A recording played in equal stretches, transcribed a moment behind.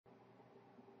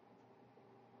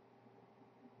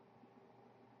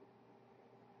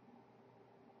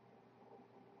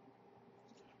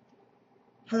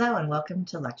Hello and welcome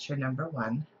to lecture number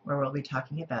 1, where we'll be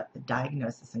talking about the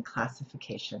diagnosis and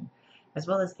classification, as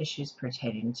well as issues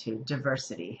pertaining to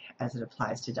diversity as it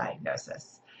applies to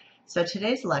diagnosis. So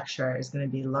today's lecture is going to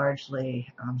be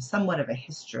largely somewhat of a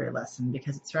history lesson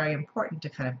because it's very important to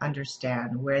kind of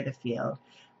understand where the field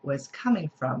was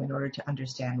coming from in order to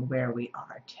understand where we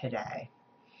are today.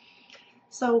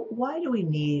 So why do we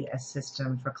need a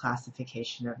system for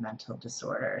classification of mental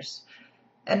disorders?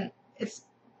 And it's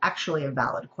actually a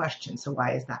valid question, so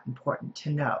why is that important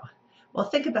to know? Well,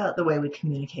 think about the way we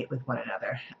communicate with one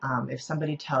another. If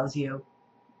somebody tells you,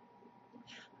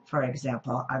 for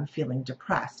example, I'm feeling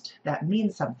depressed, that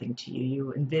means something to you.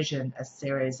 You envision a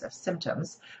series of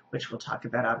symptoms, which we'll talk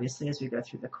about obviously as we go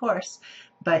through the course,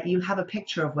 but you have a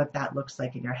picture of what that looks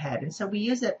like in your head. And so we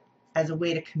use it as a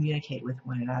way to communicate with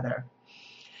one another.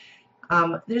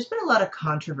 There's been a lot of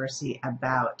controversy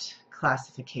about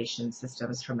classification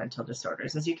systems for mental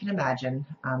disorders. As you can imagine,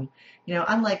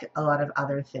 unlike a lot of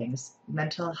other things,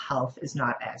 mental health is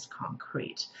not as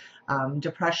concrete.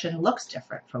 Depression looks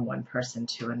different from one person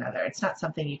to another. It's not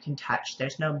something you can touch.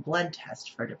 There's no blood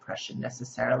test for depression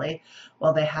necessarily.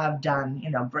 Well, they have done,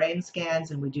 brain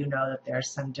scans, and we do know that there are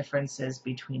some differences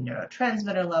between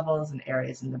neurotransmitter levels and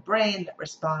areas in the brain that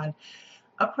respond.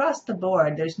 Across the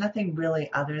board, there's nothing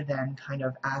really other than kind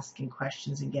of asking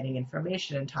questions and getting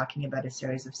information and talking about a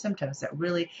series of symptoms that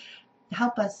really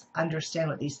help us understand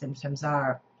what these symptoms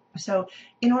are. So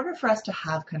in order for us to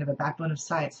have kind of a backbone of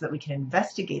science so that we can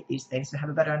investigate these things and have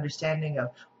a better understanding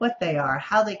of what they are,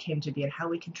 how they came to be, and how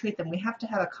we can treat them, we have to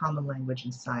have a common language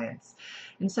in science.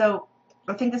 And so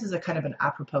I think this is a kind of an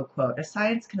apropos quote. A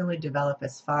science can only develop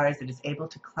as far as it is able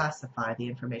to classify the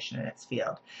information in its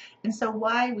field. And so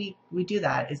why we do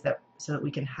that is that so that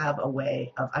we can have a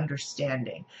way of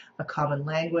understanding a common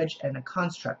language and a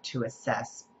construct to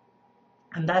assess.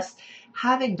 And thus,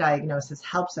 having diagnosis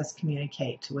helps us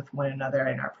communicate with one another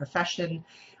in our profession,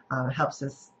 helps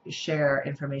us share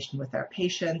information with our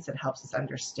patients, it helps us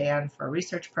understand for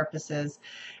research purposes,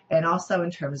 and also in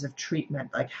terms of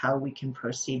treatment, like how we can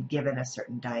proceed given a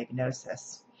certain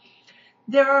diagnosis.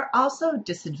 There are also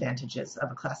disadvantages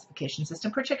of a classification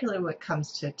system, particularly when it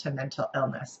comes to mental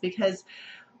illness, because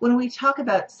when we talk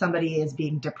about somebody as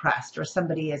being depressed or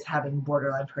somebody as having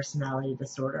borderline personality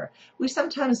disorder, we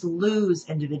sometimes lose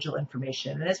individual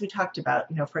information. And as we talked about,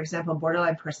 for example,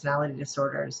 borderline personality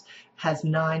disorders has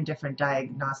 9 different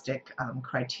diagnostic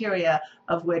criteria,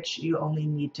 of which you only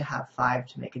need to have 5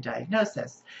 to make a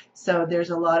diagnosis. So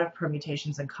there's a lot of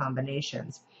permutations and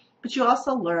combinations. But you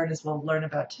also learn, as we'll learn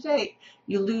about today,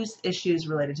 you lose issues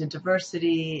related to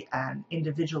diversity and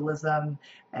individualism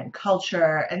and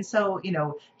culture. And so,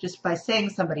 just by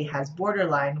saying somebody has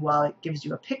borderline, while it gives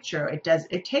you a picture,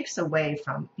 it takes away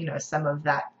from, some of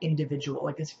that individual.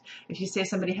 Like if you say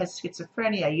somebody has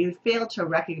schizophrenia, you fail to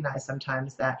recognize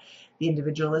sometimes that the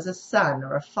individual is a son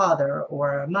or a father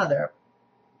or a mother.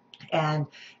 And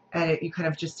you kind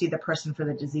of just see the person for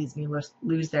the disease and you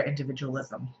lose their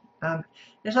individualism.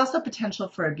 There's also potential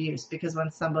for abuse because when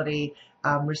somebody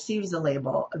receives a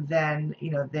label, then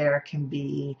there can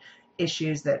be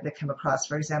issues that come across.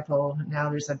 For example,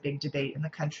 now there's a big debate in the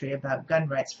country about gun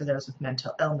rights for those with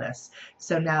mental illness.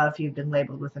 So now if you've been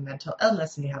labeled with a mental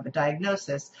illness and you have a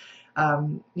diagnosis, are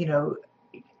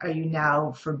you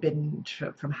now forbidden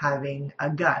from having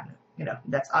a gun?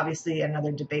 That's obviously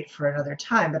another debate for another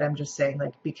time, but I'm just saying,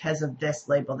 like, because of this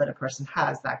label that a person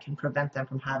has, that can prevent them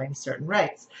from having certain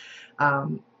rights.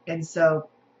 And so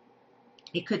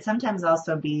it could sometimes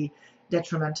also be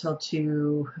detrimental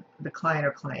to the client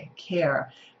or client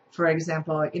care. For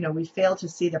example, we fail to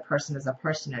see the person as a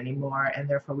person anymore, and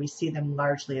therefore we see them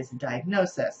largely as a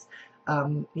diagnosis.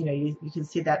 You can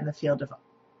see that in the field of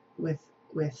with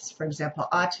for example,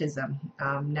 autism.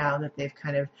 Now that they've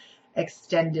kind of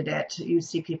extended it, you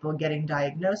see people getting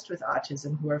diagnosed with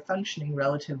autism who are functioning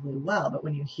relatively well, but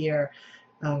when you hear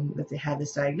that they have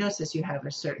this diagnosis, you have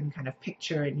a certain kind of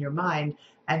picture in your mind,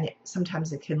 and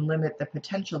sometimes it can limit the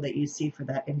potential that you see for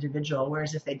that individual,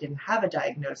 whereas if they didn't have a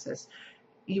diagnosis,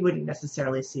 you wouldn't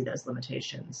necessarily see those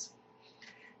limitations.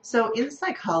 So in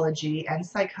psychology and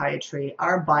psychiatry,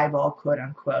 our Bible, quote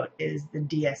unquote, is the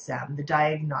DSM, the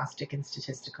Diagnostic and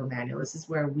Statistical Manual. This is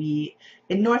where we,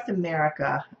 in North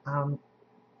America,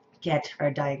 get our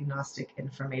diagnostic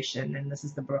information, and this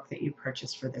is the book that you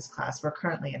purchased for this class. We're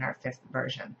currently in our 5th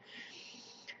version.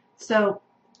 So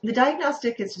The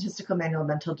Diagnostic and Statistical Manual of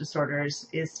Mental Disorders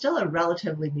is still a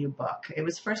relatively new book. It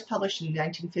was first published in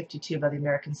 1952 by the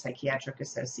American Psychiatric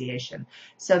Association.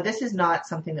 So this is not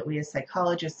something that we as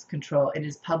psychologists control. It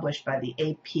is published by the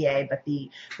APA, but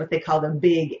what they call the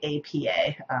big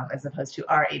APA, as opposed to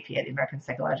our APA, the American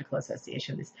Psychological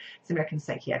Association. It's the American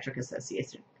Psychiatric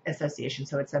Association,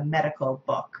 so it's a medical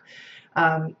book.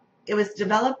 It was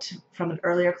developed from an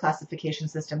earlier classification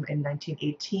system in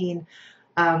 1918.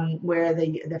 Where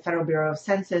the Federal Bureau of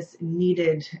Census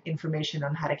needed information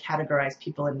on how to categorize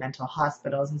people in mental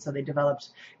hospitals, and so they developed,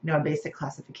 a basic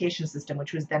classification system,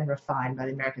 which was then refined by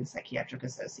the American Psychiatric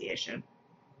Association.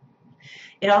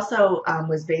 It also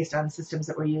was based on systems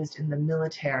that were used in the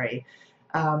military,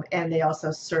 and they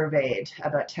also surveyed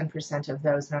about 10% of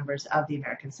those members of the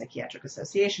American Psychiatric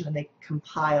Association, and they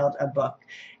compiled a book.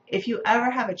 If you ever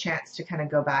have a chance to kind of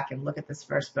go back and look at this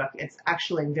first book, it's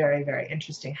actually very, very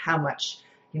interesting how much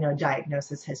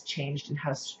diagnosis has changed in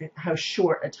how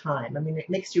short a time. I mean, it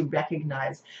makes you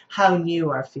recognize how new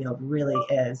our field really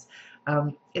is.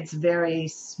 It's very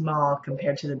small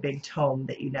compared to the big tome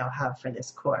that you now have for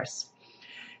this course.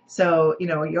 So,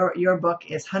 your book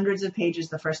is hundreds of pages.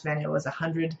 The first manual was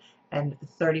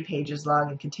 130 pages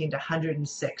long and contained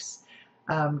 106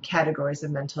 categories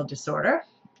of mental disorder.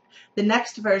 The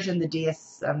next version, the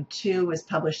DSM-2, was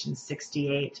published in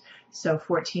 '68, so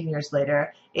 14 years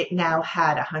later. It now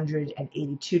had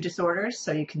 182 disorders,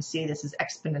 so you can see this is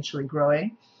exponentially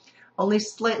growing. Only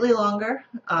slightly longer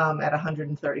at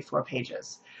 134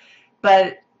 pages.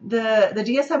 But the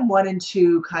DSM-1 and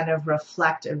 2 kind of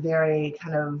reflect a very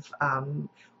kind of,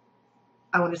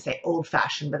 I want to say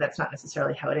old-fashioned, but that's not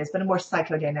necessarily how it is, but a more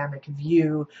psychodynamic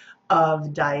view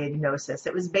of diagnosis.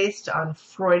 It was based on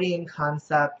Freudian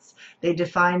concepts. They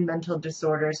defined mental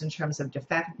disorders in terms of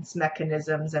defense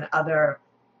mechanisms and other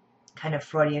kind of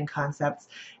Freudian concepts.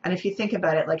 And if you think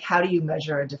about it, like, how do you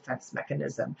measure a defense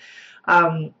mechanism?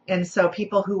 And so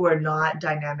people who were not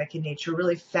dynamic in nature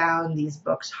really found these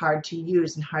books hard to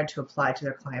use and hard to apply to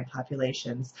their client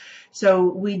populations. So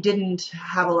we didn't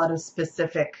have a lot of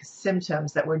specific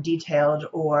symptoms that were detailed,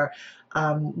 or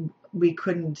we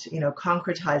couldn't,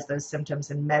 concretize those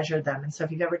symptoms and measure them. And so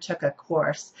if you've ever took a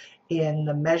course in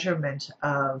the measurement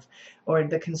of, or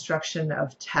the construction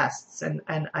of tests and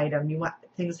item,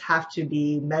 things have to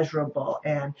be measurable,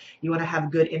 and you want to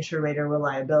have good inter-rater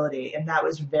reliability. And that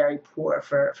was very poor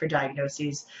for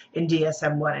diagnoses in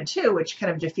DSM-1 and 2, which kind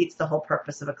of defeats the whole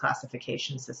purpose of a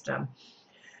classification system.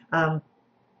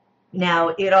 Now,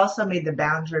 it also made the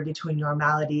boundary between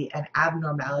normality and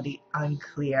abnormality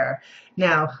unclear.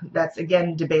 Now, that's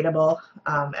again debatable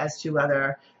as to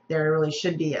whether there really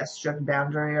should be a strict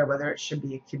boundary or whether it should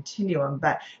be a continuum,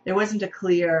 but there wasn't a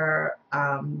clear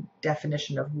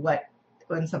definition of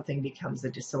when something becomes a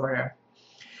disorder.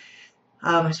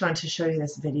 I just wanted to show you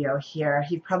this video here.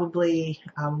 You've probably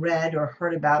read or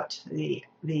heard about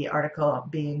the article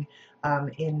being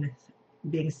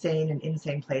sane in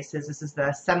insane places. This is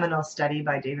the seminal study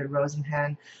by David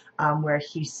Rosenhan, where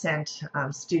he sent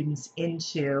students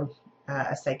into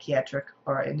a psychiatric,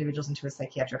 or individuals into a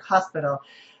psychiatric hospital,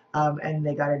 and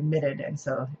they got admitted. And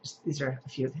so these are a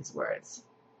few of his words.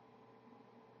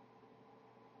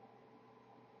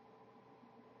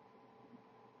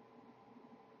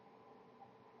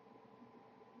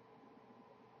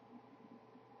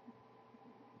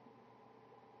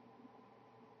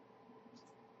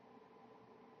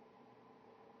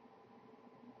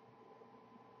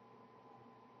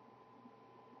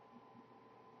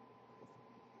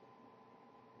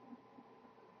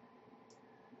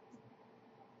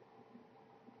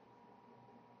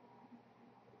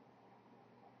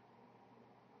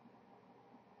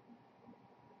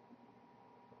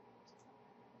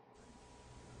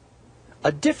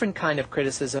 A different kind of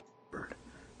criticism.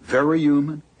 Very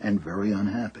human and very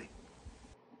unhappy.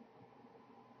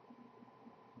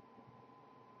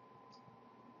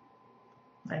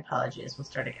 My apologies. We'll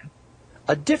start again.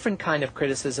 A different kind of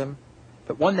criticism,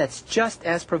 but one that's just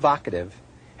as provocative,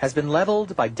 has been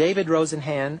leveled by David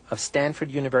Rosenhan of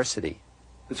Stanford University.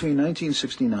 Between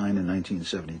 1969 and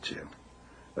 1972,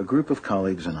 a group of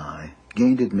colleagues and I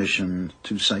gained admission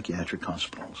to psychiatric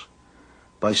hospitals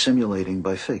by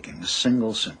faking a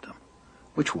single symptom,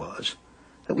 which was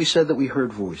that we said that we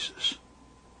heard voices,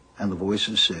 and the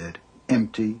voices said,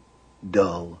 empty,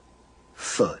 dull,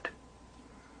 thud.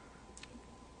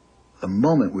 The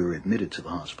moment we were admitted to the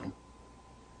hospital,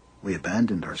 we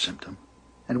abandoned our symptom,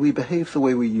 and we behaved the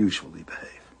way we usually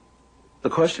behave.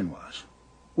 The question was,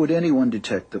 would anyone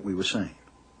detect that we were sane?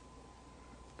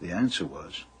 The answer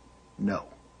was, no.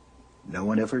 No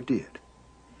one ever did.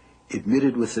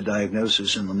 Admitted with the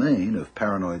diagnosis in the main of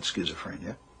paranoid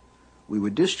schizophrenia, we were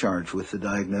discharged with the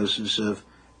diagnosis of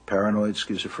paranoid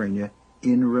schizophrenia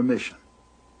in remission.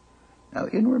 Now,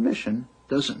 in remission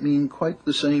doesn't mean quite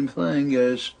the same thing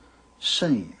as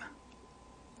sane.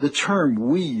 The term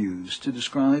we use to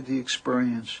describe the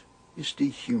experience is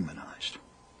dehumanized.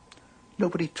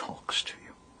 Nobody talks to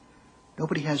you.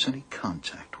 Nobody has any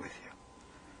contact with you.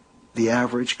 The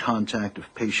average contact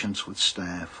of patients with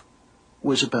staff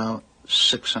was about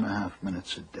 6.5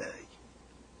 minutes a day.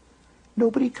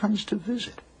 Nobody comes to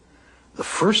visit. The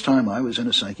first time I was in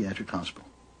a psychiatric hospital,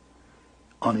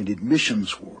 on an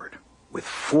admissions ward with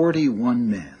 41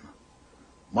 men,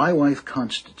 my wife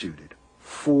constituted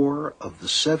 4 of the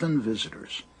 7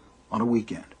 visitors on a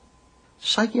weekend.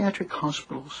 Psychiatric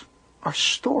hospitals are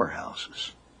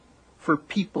storehouses for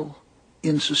people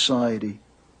in society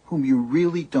whom you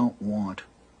really don't want,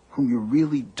 whom you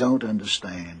really don't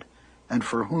understand, and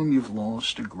for whom you've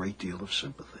lost a great deal of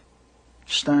sympathy.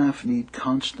 Staff need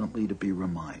constantly to be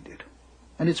reminded,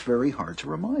 and it's very hard to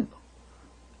remind them.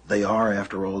 They are,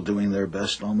 after all, doing their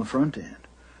best on the front end,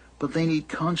 but they need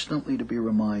constantly to be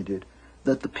reminded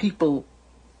that the people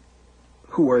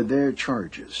who are their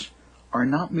charges are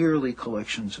not merely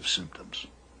collections of symptoms.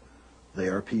 They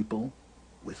are people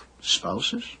with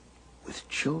spouses, with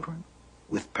children,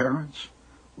 with parents,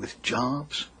 with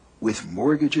jobs, with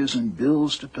mortgages and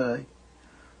bills to pay,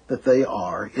 that they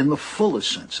are, in the fullest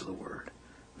sense of the word,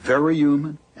 very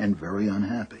human and very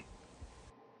unhappy.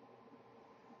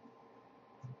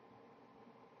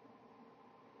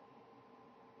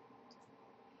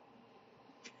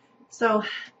 So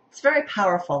it's very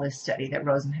powerful, this study that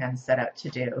Rosenhan set out to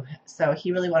do. So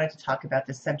he really wanted to talk about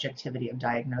the subjectivity of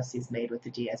diagnoses made with the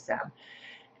DSM.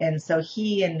 And so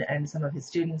he and some of his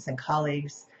students and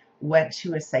colleagues went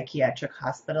to a psychiatric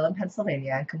hospital in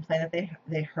Pennsylvania and complained that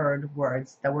they heard the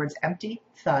words empty,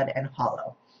 thud, and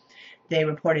hollow. They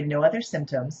reported no other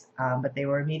symptoms, but they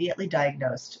were immediately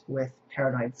diagnosed with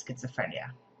paranoid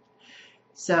schizophrenia.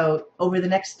 So over the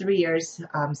next 3 years,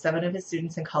 7 of his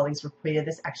students and colleagues repeated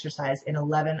this exercise in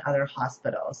 11 other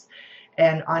hospitals.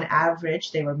 And on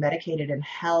average, they were medicated and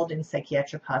held in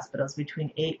psychiatric hospitals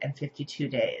between 8 and 52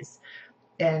 days.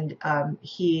 And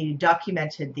he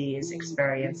documented these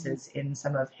experiences in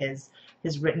some of his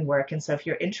written work. And so if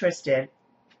you're interested,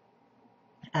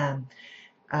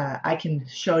 I can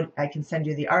send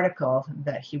you the article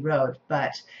that he wrote,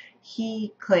 but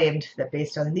he claimed that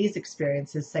based on these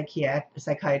experiences,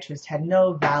 psychiatrists had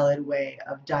no valid way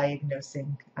of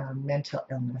diagnosing mental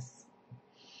illness.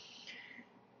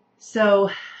 So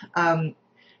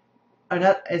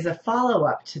as a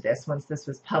follow-up to this, once this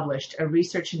was published, a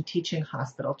research and teaching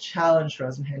hospital challenged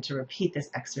Rosenhan to repeat this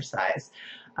exercise.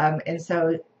 And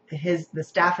so the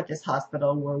staff at this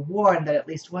hospital were warned that at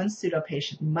least one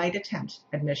pseudo-patient might attempt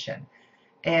admission.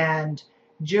 And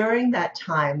during that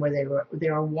time where they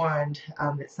were warned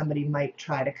that somebody might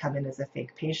try to come in as a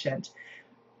fake patient,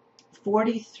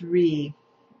 43%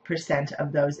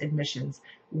 of those admissions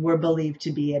were believed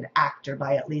to be an actor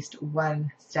by at least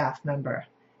one staff member.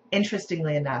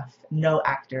 Interestingly enough, no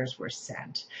actors were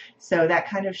sent. So that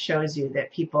kind of shows you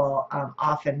that people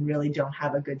often really don't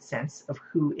have a good sense of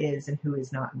who is and who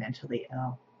is not mentally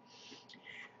ill.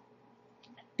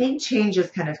 Big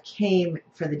changes kind of came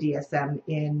for the DSM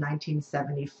in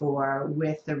 1974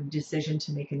 with the decision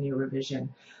to make a new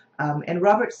revision. And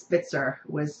Robert Spitzer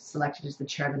was selected as the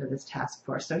chairman of this task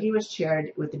force. So he was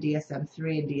chaired with the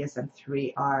DSM-3 and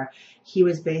DSM-3R. He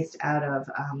was based out of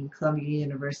Columbia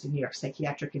University, New York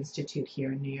Psychiatric Institute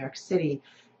here in New York City.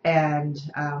 And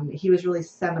he was really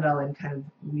seminal in kind of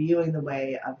viewing the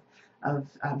way of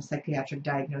psychiatric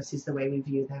diagnoses the way we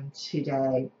view them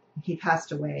today. He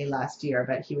passed away last year,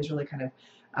 but he was really kind of,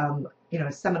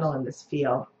 seminal in this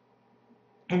field.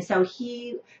 And so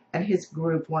he and his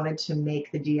group wanted to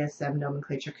make the DSM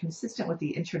nomenclature consistent with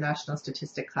the International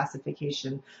Statistic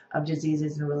Classification of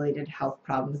Diseases and Related Health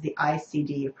Problems, the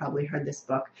ICD. You've probably heard this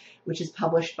book, which is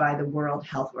published by the World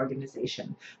Health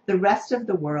Organization. The rest of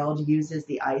the world uses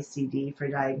the ICD for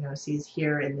diagnoses.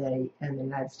 Here in the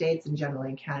United States and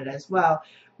generally in Canada as well,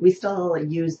 we still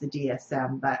use the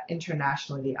DSM, but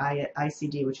internationally the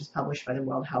ICD, which is published by the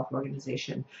World Health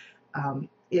Organization,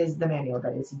 is the manual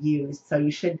that is used. So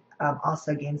you should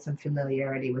also gain some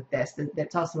familiarity with this.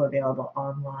 That's also available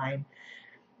online.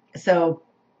 So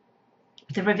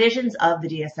the revisions of the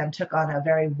DSM took on a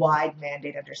very wide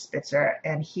mandate under Spitzer,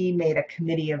 and he made a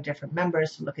committee of different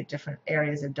members to look at different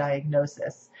areas of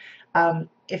diagnosis.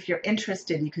 If you're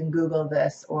interested, you can Google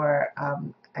this, or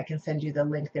I can send you the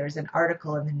link. There's an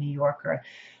article in the New Yorker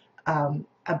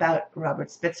about Robert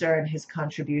Spitzer and his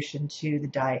contribution to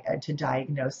to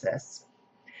diagnosis.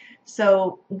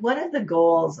 So one of the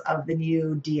goals of the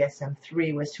new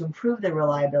DSM-3 was to improve the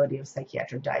reliability of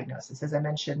psychiatric diagnosis. As I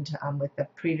mentioned with the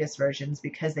previous versions,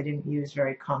 because they didn't use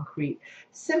very concrete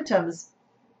symptoms,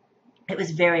 it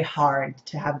was very hard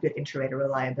to have good inter-rater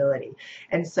reliability.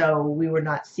 And so we were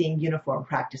not seeing uniform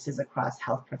practices across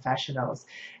health professionals.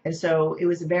 And so it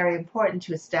was very important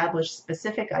to establish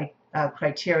specific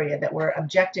criteria that were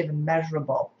objective and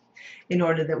measurable in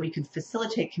order that we could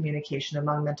facilitate communication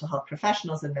among mental health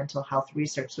professionals and mental health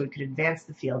research so we could advance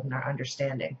the field in our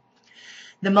understanding.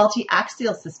 The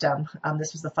multi-axial system,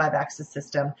 this was the 5-axis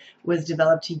system, was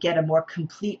developed to get a more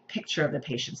complete picture of the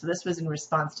patient. So this was in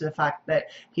response to the fact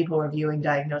that people were viewing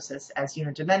diagnosis as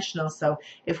unidimensional. So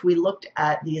if we looked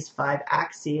at these 5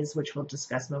 axes, which we'll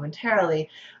discuss momentarily,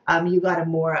 you got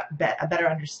a better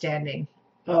understanding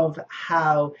of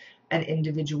how an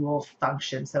individual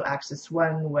function. So axis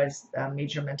 1 was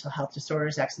major mental health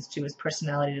disorders, axis 2 was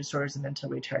personality disorders and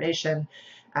mental retardation,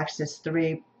 axis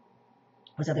 3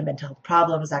 was other mental health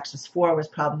problems, axis 4 was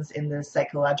problems in the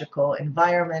psychological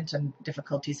environment and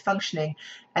difficulties functioning,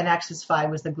 and axis 5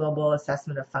 was the global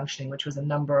assessment of functioning, which was a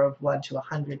number of 1 to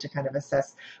 100 to kind of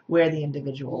assess where the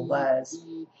individual was.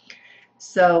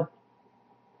 So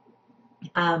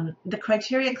the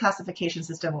criterion classification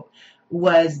system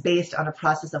was based on a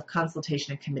process of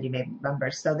consultation and committee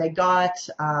members. So they got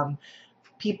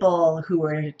people who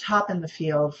were top in the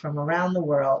field from around the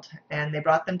world, and they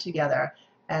brought them together,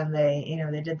 and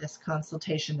they did this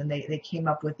consultation, and they came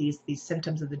up with these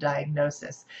symptoms of the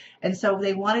diagnosis. And so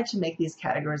they wanted to make these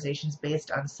categorizations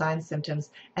based on signs, symptoms,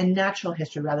 and natural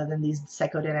history rather than these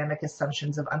psychodynamic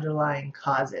assumptions of underlying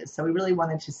causes. So we really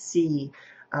wanted to see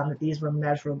that these were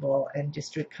measurable in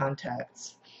discrete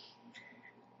contexts.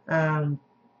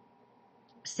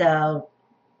 So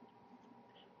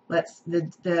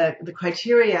the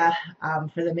criteria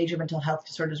for the major mental health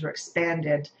disorders were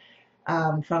expanded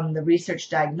from the research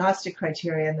diagnostic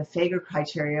criteria and the Fager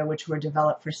criteria, which were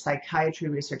developed for psychiatry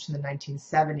research in the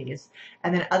 1970s.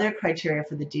 And then other criteria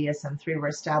for the DSM-3 were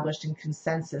established in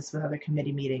consensus with other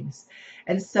committee meetings.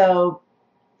 And so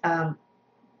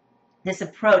this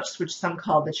approach, which some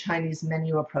call the Chinese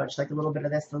menu approach, like a little bit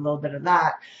of this, a little bit of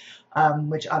that,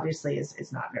 which obviously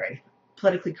is not very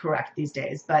politically correct these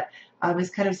days, but is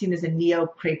kind of seen as a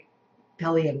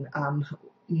neo-Kraepelian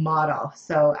model,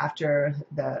 so after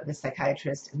the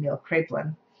psychiatrist Emil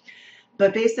Kraepelin.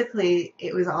 But basically,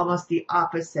 it was almost the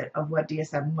opposite of what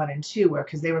DSM-1 and 2 were,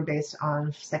 because they were based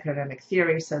on psychodynamic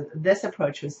theory, so this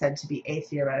approach was said to be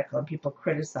atheoretical, and people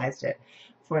criticized it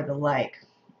for the like.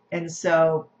 And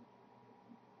so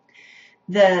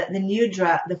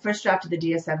the first draft of the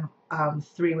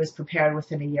DSM-3 was prepared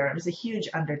within a year. It was a huge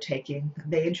undertaking.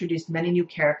 They introduced many new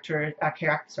categories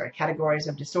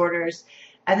of disorders,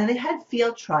 and then they had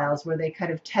field trials where they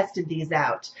kind of tested these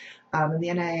out. And the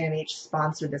NIMH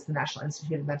sponsored this, the National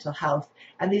Institute of Mental Health,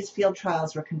 and these field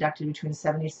trials were conducted between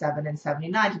 77 and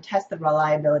 79 to test the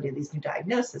reliability of these new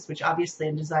diagnoses, which obviously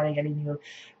in designing any new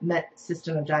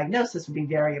system of diagnosis would be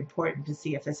very important to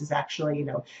see if this is actually,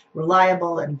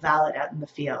 reliable and valid out in the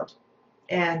field.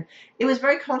 And it was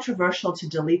very controversial to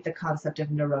delete the concept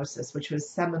of neurosis, which was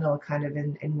seminal kind of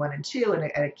in 1 and 2 and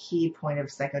a key point of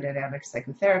psychodynamic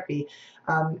psychotherapy.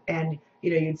 And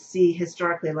you'd see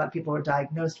historically a lot of people were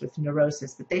diagnosed with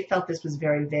neurosis, but they felt this was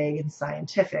very vague and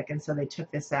scientific, and so they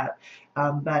took this out.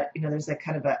 But there's a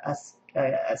kind of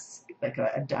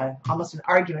almost an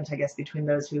argument, I guess, between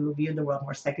those who viewed the world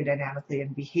more psychodynamically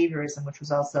and behaviorism, which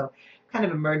was also kind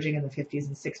of emerging in the 50s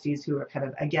and 60s, who were kind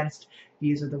of against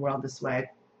views of the world this way.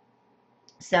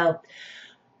 So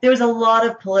there was a lot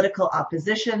of political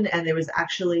opposition, and there was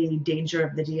actually danger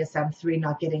of the DSM-3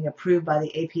 not getting approved by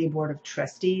the APA Board of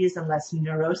Trustees unless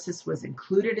neurosis was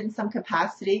included in some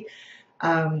capacity.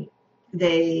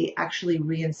 They actually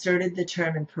reinserted the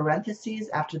term in parentheses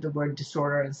after the word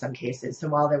disorder in some cases. So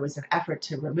while there was an effort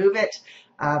to remove it,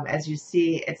 as you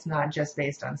see, it's not just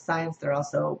based on science, there are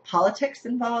also politics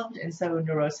involved, and so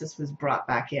neurosis was brought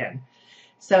back in.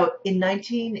 So in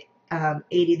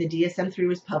 1980, the DSM-3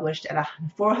 was published at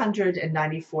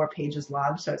 494 pages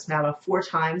long, so it's now 4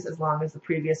 times as long as the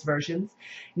previous versions.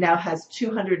 Now has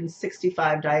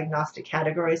 265 diagnostic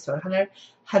categories, so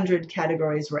 100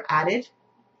 categories were added.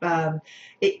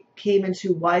 It came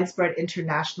into widespread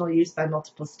international use by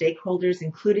multiple stakeholders,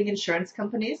 including insurance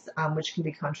companies, which can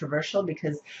be controversial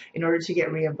because in order to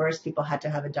get reimbursed, people had to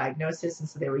have a diagnosis, and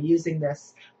so they were using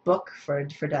this book for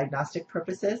diagnostic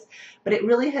purposes. But it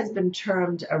really has been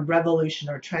termed a revolution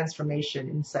or transformation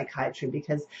in psychiatry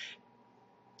because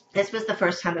This was the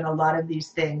first time that a lot of these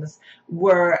things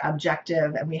were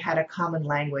objective, and we had a common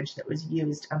language that was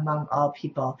used among all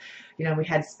people. You know, we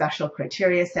had special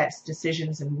criteria sets,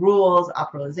 decisions and rules,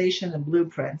 operationalization and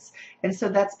blueprints. And so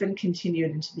that's been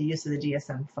continued into the use of the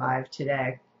DSM-5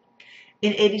 today.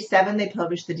 In '87, they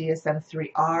published the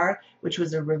DSM-3R, which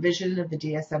was a revision of the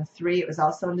DSM-3. It was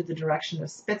also under the direction of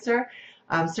Spitzer.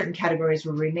 Certain categories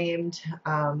were renamed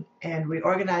and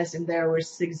reorganized, and there were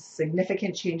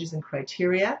significant changes in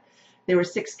criteria. There were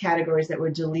 6 categories that were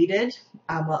deleted,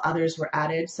 while others were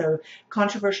added. So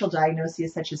controversial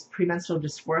diagnoses such as premenstrual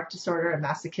dysphoric disorder and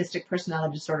masochistic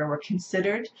personality disorder were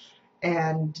considered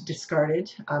and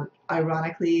discarded.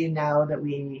 Ironically, now that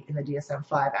we, in the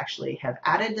DSM-5, actually have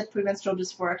added the premenstrual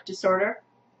dysphoric disorder.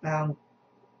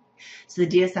 So the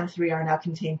DSM-3R now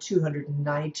contains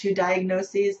 292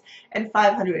 diagnoses and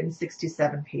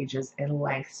 567 pages in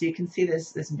length. So you can see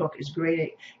this book is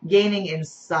gaining in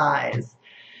size.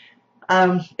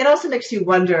 It also makes you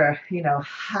wonder, you know,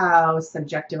 how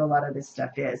subjective a lot of this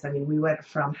stuff is. I mean, we went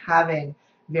from having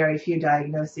very few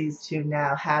diagnoses to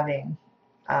now having,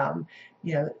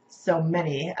 you know, so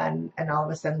many, and all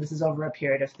of a sudden this is over a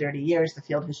period of 30 years. The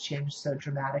field has changed so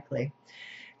dramatically.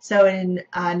 So in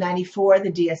 '94,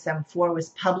 the DSM-4 was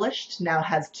published, now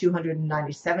has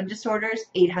 297 disorders,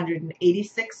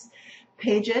 886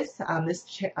 pages.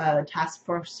 This task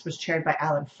force was chaired by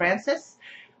Alan Francis,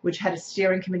 which had a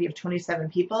steering committee of 27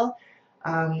 people.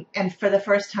 And for the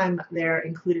first time, there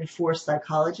included 4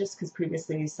 psychologists, because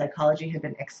previously psychology had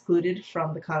been excluded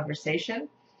from the conversation.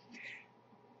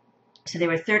 So there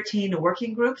were 13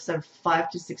 working groups of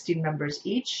 5 to 16 members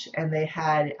each, and they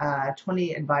had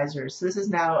 20 advisors. So this is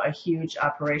now a huge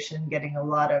operation, getting a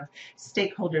lot of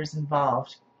stakeholders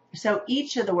involved. So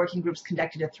each of the working groups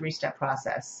conducted a 3-step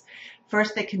process.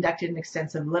 First, they conducted an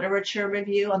extensive literature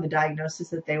review on the diagnosis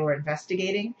that they were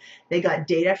investigating. They got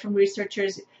data from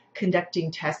researchers conducting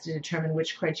tests to determine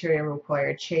which criteria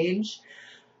required change.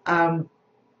 And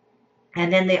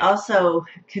then they also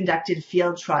conducted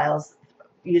field trials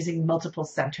using multiple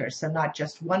centers, so not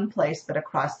just one place, but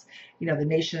across, you know, the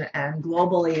nation and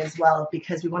globally as well,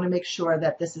 because we want to make sure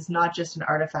that this is not just an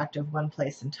artifact of one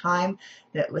place and time,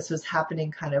 that this was happening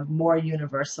kind of more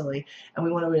universally, and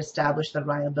we want to establish the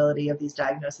reliability of these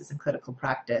diagnoses in clinical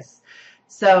practice.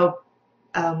 So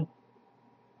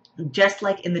just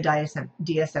like in the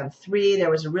DSM-3,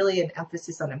 there was really an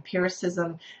emphasis on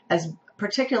empiricism, as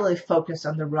particularly focused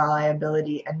on the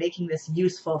reliability and making this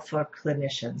useful for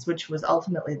clinicians, which was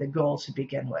ultimately the goal to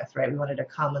begin with, right? We wanted a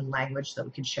common language that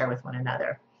we could share with one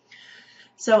another.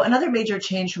 So another major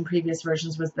change from previous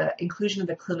versions was the inclusion of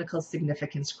the clinical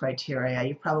significance criteria.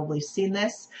 You've probably seen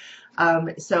this.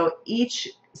 So each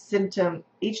symptom,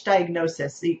 each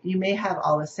diagnosis, you may have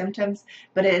all the symptoms,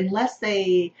 but unless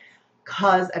they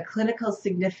cause a clinical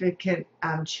significant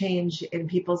change in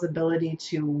people's ability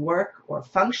to work or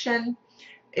function,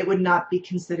 it would not be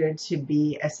considered to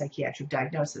be a psychiatric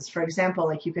diagnosis. For example,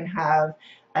 like you can have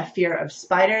a fear of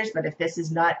spiders, but if this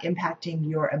is not impacting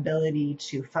your ability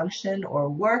to function or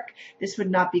work, this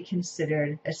would not be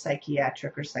considered a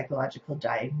psychiatric or psychological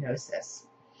diagnosis.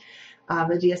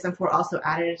 The DSM-4 also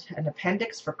added an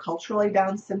appendix for culturally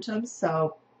bound symptoms.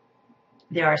 So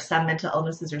there are some mental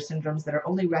illnesses or syndromes that are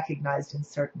only recognized in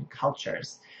certain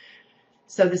cultures.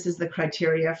 So this is the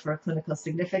criteria for clinical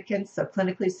significance. So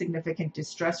clinically significant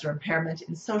distress or impairment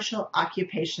in social,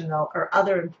 occupational, or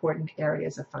other important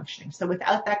areas of functioning. So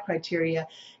without that criteria,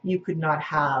 you could not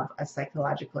have a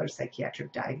psychological or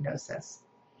psychiatric diagnosis.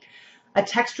 A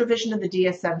text revision of the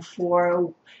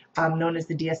DSM-4, known as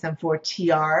the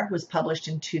DSM-4 TR, was published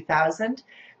in 2000.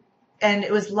 And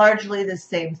it was largely the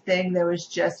same thing. There was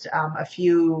just a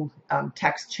few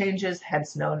text changes,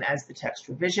 hence known as the text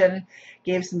revision,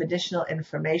 gave some additional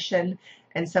information,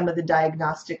 and some of the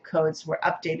diagnostic codes were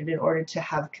updated in order to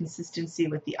have consistency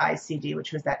with the ICD,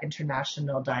 which was that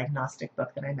international diagnostic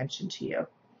book that I mentioned to you.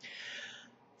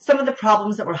 Some of the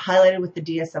problems that were highlighted with the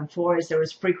DSM-4 is there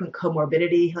was frequent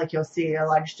comorbidity, like you'll see a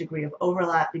large degree of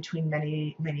overlap between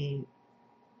many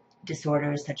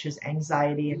disorders such as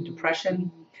anxiety and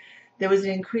depression. There was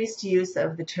an increased use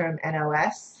of the term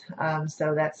NOS,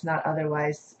 so that's not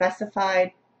otherwise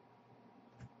specified.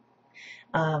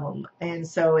 And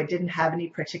so it didn't have any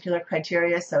particular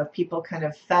criteria, so if people kind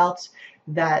of felt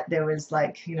that there was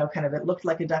like, you know, kind of it looked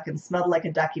like a duck and smelled like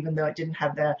a duck, even though it didn't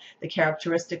have the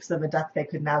characteristics of a duck, they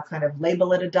could now kind of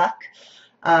label it a duck.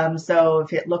 So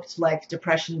if it looked like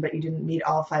depression, but you didn't meet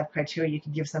all 5 criteria, you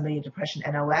could give somebody a depression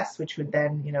NOS, which would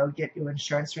then, you know, get you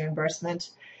insurance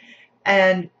reimbursement.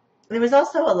 And There was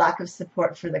also a lack of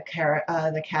support for the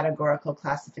categorical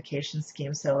classification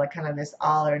scheme, so like kind of this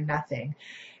all or nothing.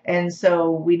 And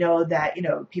so we know that,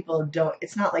 people don't,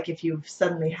 it's not like if you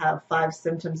suddenly have 5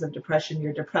 symptoms of depression,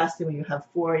 you're depressed, and when you have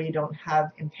 4, you don't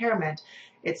have impairment.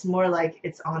 It's more like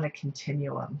it's on a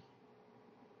continuum.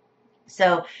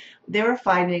 So they were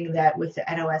finding that with the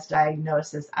NOS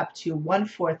diagnosis, up to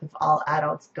 1/4 of all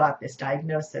adults got this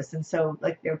diagnosis. And so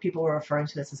people were referring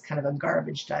to this as kind of a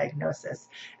garbage diagnosis.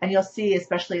 And you'll see,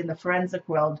 especially in the forensic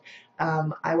world,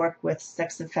 I work with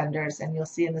sex offenders, and you'll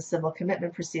see in the civil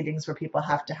commitment proceedings where people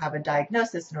have to have a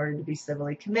diagnosis in order to be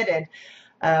civilly committed,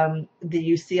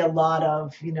 you see a lot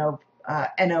of,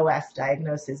 NOS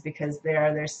diagnoses, because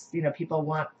there's,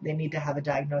 they need to have a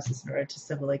diagnosis in order to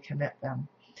civilly commit them.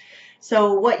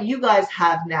 So what you guys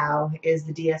have now is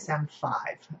the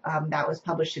DSM-5. That was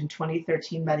published in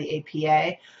 2013 by the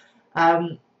APA.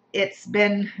 It's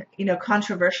been,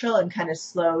 controversial and kind of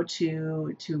slow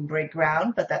to break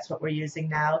ground, but that's what we're using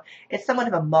now. It's somewhat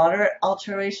of a moderate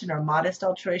alteration or modest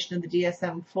alteration of the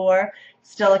DSM-4,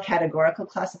 still a categorical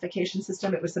classification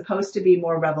system. It was supposed to be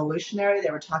more revolutionary.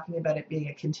 They were talking about it being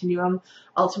a continuum.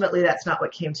 Ultimately, that's not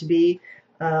what came to be.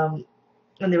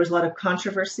 And there was a lot of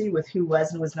controversy with who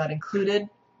was and was not included.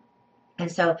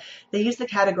 And so they used the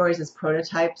categories as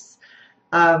prototypes,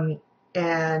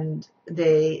 and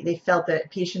they felt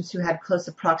that patients who had close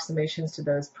approximations to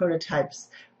those prototypes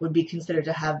would be considered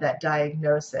to have that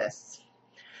diagnosis.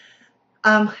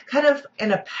 Kind of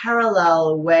in a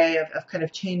parallel way of kind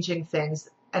of changing things,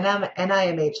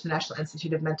 NIMH, the National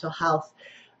Institute of Mental Health,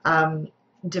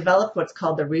 developed what's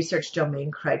called the research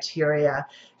domain criteria.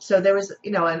 So there was,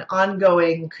 an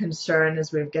ongoing concern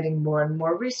as we're getting more and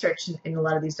more research in a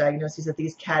lot of these diagnoses that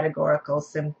these categorical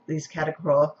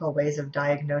ways of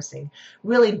diagnosing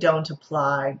really don't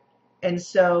apply. And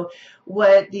so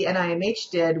what the NIMH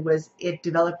did was it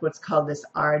developed what's called this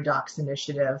RDocs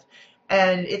initiative.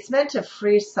 And it's meant to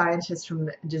free scientists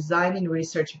from designing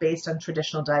research based on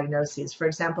traditional diagnoses. For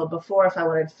example, before, if I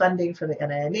wanted funding from the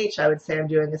NIMH, I would say I'm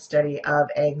doing a study of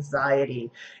anxiety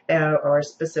or a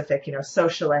specific,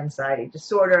 social anxiety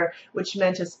disorder, which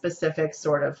meant a specific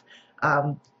sort of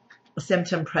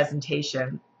symptom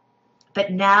presentation.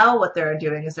 But now what they're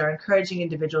doing is they're encouraging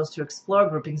individuals to explore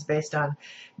groupings based on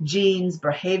genes,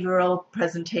 behavioral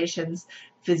presentations,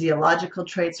 physiological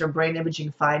traits, or brain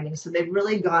imaging findings. So they've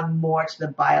really gone more to the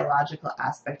biological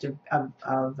aspect of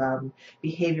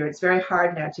behavior. It's very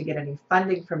hard now to get any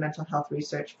funding for mental health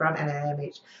research from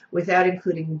NIMH without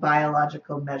including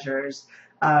biological measures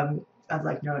of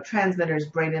like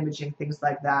neurotransmitters, brain imaging, things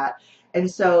like that. And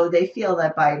so they feel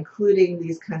that by including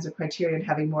these kinds of criteria and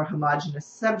having more homogeneous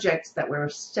subjects that we're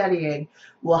studying,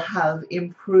 we'll have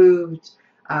improved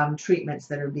treatments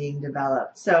that are being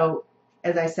developed. So,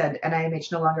 as I said,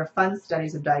 NIMH no longer funds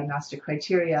studies of diagnostic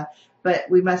criteria, but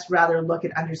we must rather look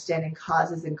at understanding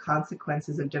causes and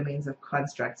consequences of domains of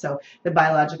construct. So the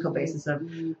biological basis of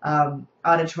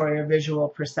auditory or visual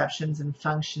perceptions and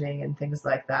functioning and things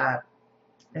like that.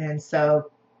 And so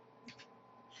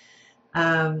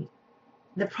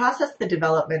the process, the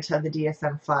development of the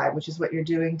DSM-5, which is what you're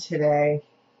doing today,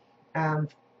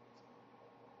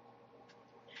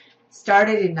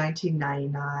 started in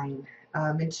 1999.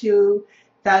 In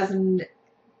 2000,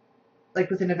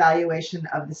 with an evaluation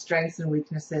of the strengths and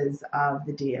weaknesses of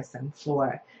the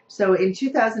DSM-4. So in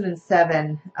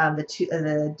 2007,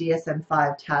 the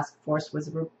DSM-5 task force was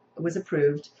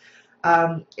approved.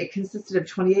 It consisted of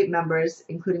 28 members,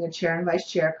 including a chair and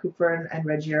vice chair, Cooper and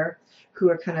Regier, who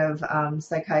are kind of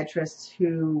psychiatrists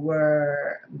who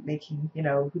were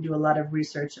who do a lot of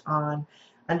research on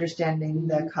understanding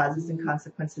the causes and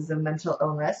consequences of mental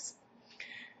illness.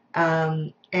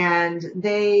 And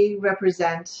they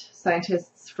represent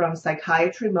scientists from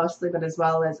psychiatry mostly, but as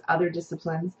well as other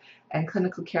disciplines and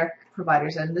clinical care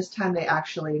providers. And this time they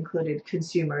actually included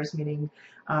consumers, meaning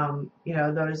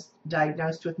those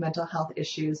diagnosed with mental health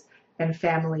issues, and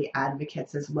family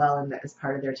advocates as well, as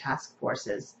part of their task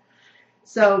forces.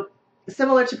 So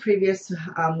similar to previous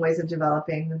ways of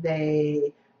developing,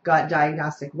 they got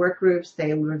diagnostic work groups,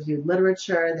 they reviewed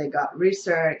literature, they got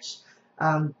research,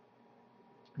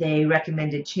 they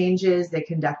recommended changes, they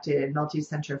conducted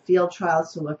multi-center field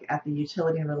trials to look at the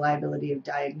utility and reliability of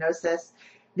diagnosis.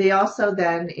 They also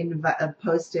then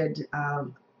posted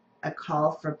a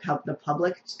call for the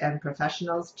public and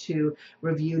professionals to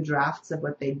review drafts of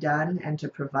what they'd done and to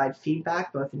provide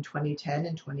feedback, both in 2010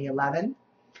 and 2011.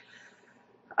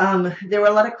 There were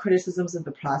a lot of criticisms of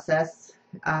the process.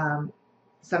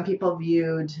 Some people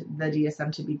viewed the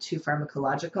DSM to be too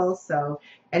pharmacological, so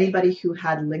anybody who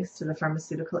had links to the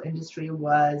pharmaceutical industry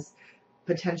was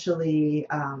potentially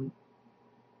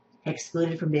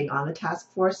excluded from being on the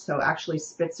task force. So actually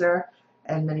Spitzer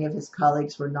and many of his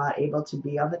colleagues were not able to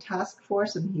be on the task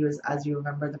force, and he was, as you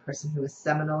remember, the person who was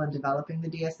seminal in developing the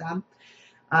DSM.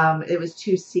 It was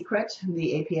too secret.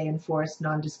 The APA enforced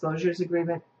non-disclosures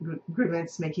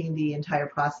agreements, making the entire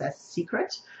process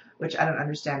secret, which I don't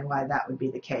understand why that would be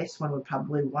the case. One would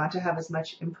probably want to have as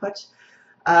much input.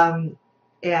 And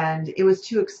it was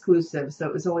too exclusive, so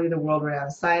it was only the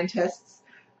world-renowned scientists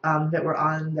that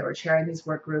were chairing these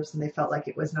work groups, and they felt like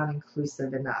it was not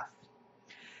inclusive enough.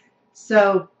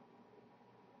 So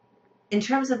in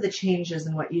terms of the changes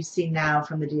and what you see now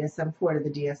from the DSM-4 to the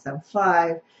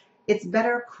DSM-5, it's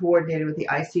better coordinated with the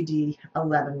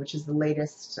ICD-11, which is the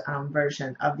latest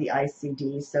version of the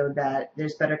ICD, so that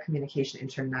there's better communication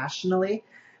internationally.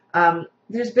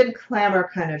 There's been clamor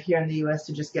kind of here in the U.S.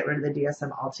 to just get rid of the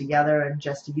DSM altogether and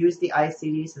just use the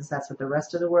ICD, since that's what the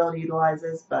rest of the world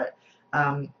utilizes, but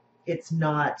it's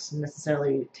not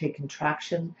necessarily taken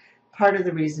traction. Part of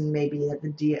the reason may be that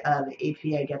the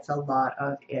APA gets a lot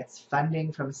of its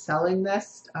funding from selling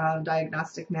this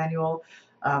diagnostic manual,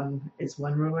 is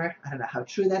one rumor. I don't know how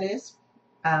true that is.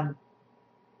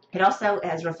 It also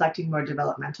is reflecting more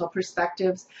developmental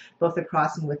perspectives, both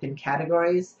across and within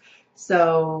categories.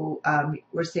 So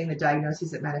we're seeing the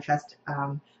diagnoses that manifest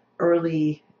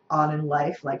early on in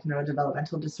life, like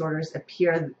neurodevelopmental disorders,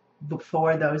 appear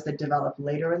before those that develop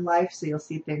later in life. So you'll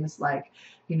see things like,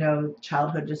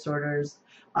 childhood disorders,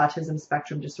 autism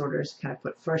spectrum disorders kind of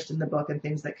put first in the book, and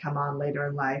things that come on later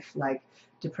in life, like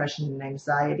depression and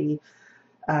anxiety,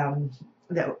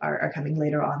 that are coming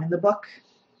later on in the book.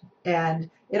 And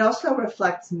it also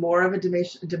reflects more of a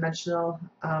dimensional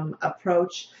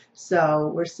approach.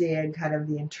 So we're seeing kind of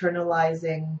the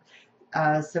internalizing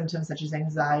symptoms such as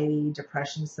anxiety,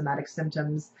 depression, somatic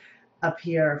symptoms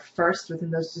appear first within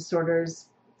those disorders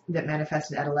that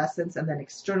manifest in adolescence, and then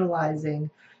externalizing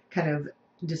kind of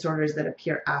disorders that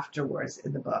appear afterwards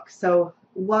in the book. So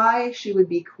why she would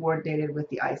be coordinated with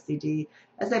the ICD?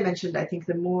 As I mentioned, I think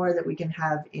the more that we can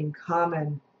have in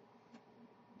common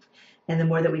and the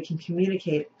more that we can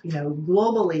communicate,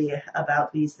 globally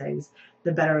about these things,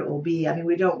 the better it will be. I mean,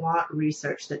 we don't want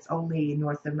research that's only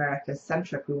North America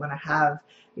centric. We want to have,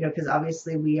 because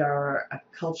obviously we are a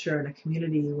culture and a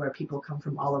community where people come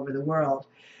from all over the world.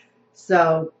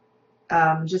 So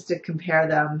just to compare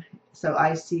them, so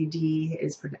ICD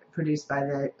is produced by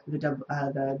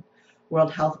the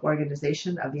World Health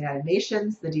Organization of the United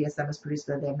Nations. The DSM is produced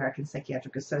by the American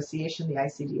Psychiatric Association. The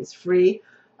ICD is free.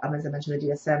 As I mentioned, the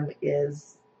DSM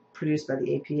is produced by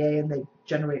the APA, and they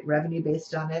generate revenue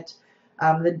based on it.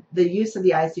 The use of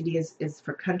the ICD is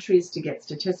for countries to get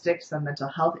statistics on mental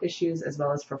health issues, as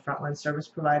well as for frontline service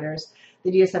providers.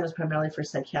 The DSM is primarily for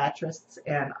psychiatrists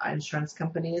and insurance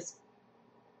companies.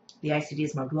 The ICD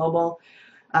is more global.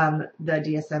 The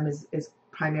DSM is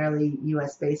primarily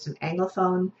US-based and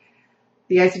Anglophone.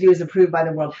 The ICD was approved by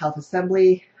the World Health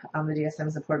Assembly. The DSM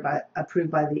is approved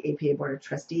by the APA Board of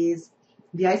Trustees.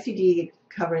 The ICD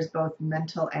covers both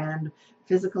mental and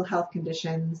physical health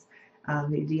conditions.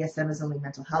 The DSM is only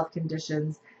mental health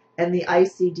conditions. And the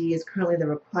ICD is currently the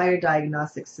required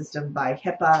diagnostic system by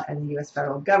HIPAA and the US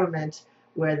federal government,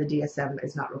 where the DSM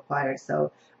is not required.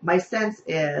 So my sense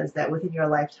is that within your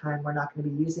lifetime, we're not going to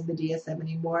be using the DSM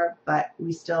anymore, but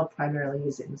we still primarily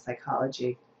use it in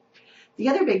psychology. The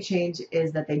other big change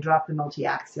is that they dropped the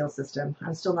multi-axial system.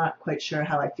 I'm still not quite sure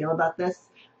how I feel about this.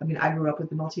 I mean, I grew up with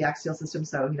the multi-axial system,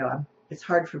 so, it's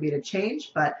hard for me to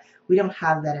change, but we don't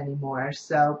have that anymore.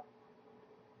 So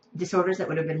disorders that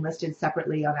would have been listed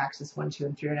separately on Axis 1, 2,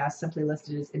 and 3 are now simply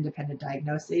listed as independent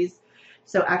diagnoses.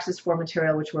 So Axis 4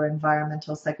 material, which were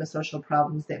environmental, psychosocial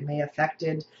problems that may have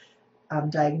affected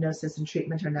diagnosis and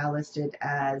treatment, are now listed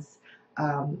as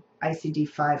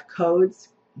ICD-5 codes.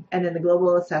 And then the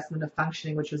global assessment of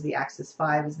functioning, which was the Axis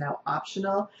 5, is now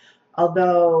optional,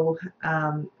 although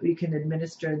you can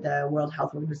administer the World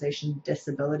Health Organization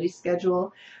disability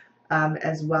schedule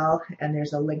as well, and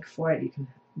there's a link for it. You can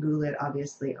Google it,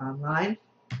 obviously, online.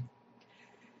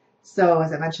 So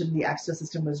as I mentioned, the axial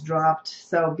system was dropped.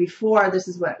 So before, this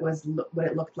is what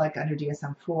it looked like under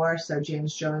DSM-4. So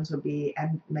James Jones would be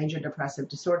major depressive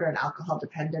disorder and alcohol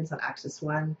dependence on Axis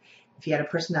 1. If you had a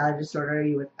personality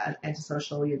disorder,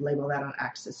 antisocial, you'd label that on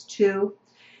Axis 2.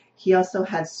 He also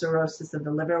had cirrhosis of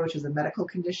the liver, which is a medical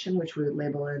condition, which we would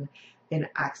label in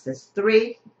Axis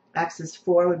 3. Axis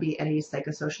 4 would be any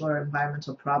psychosocial or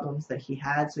environmental problems that he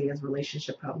had. So he has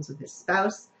relationship problems with his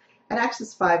spouse. And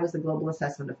Axis 5 was the global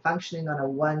assessment of functioning on a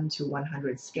 1 to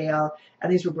 100 scale.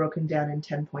 And these were broken down in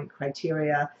 10-point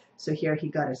criteria. So here he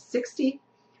got a 60.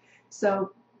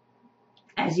 So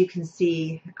as you can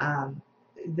see,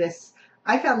 this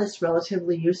I found this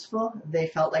relatively useful. They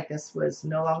felt like this was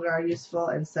no longer useful,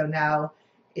 and so now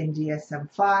in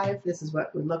DSM-5, this is what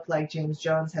it would look like. James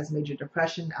Jones has major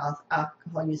depression,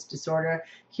 alcohol use disorder.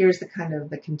 Here's the kind of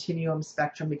the continuum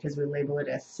spectrum because we label it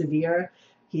as severe.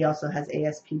 He also has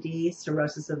ASPD,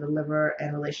 cirrhosis of the liver,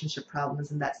 and relationship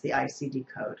problems, and that's the ICD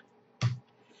code.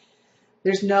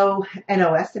 There's no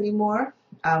NOS anymore.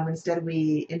 Instead,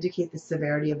 we indicate the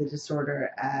severity of the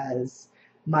disorder as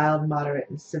mild, moderate,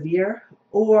 and severe,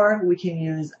 or we can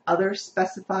use other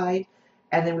specified,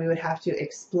 and then we would have to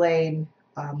explain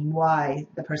why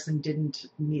the person didn't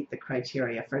meet the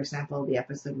criteria. For example, the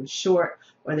episode was short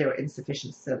or there were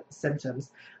insufficient symptoms.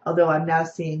 Although I'm now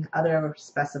seeing other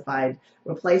specified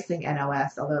replacing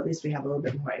NOS, although at least we have a little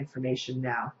bit more information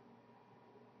now.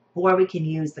 Or we can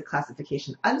use the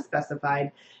classification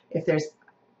unspecified if there's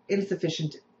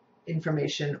insufficient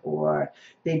information or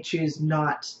they choose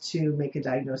not to make a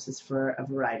diagnosis for a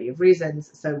variety of reasons.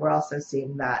 So we're also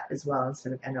seeing that as well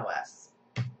instead of NOS.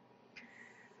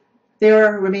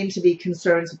 There remain to be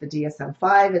concerns with the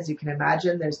DSM-5. As you can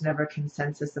imagine, there's never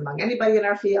consensus among anybody in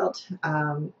our field.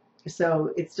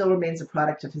 So it still remains a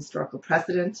product of historical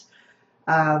precedent.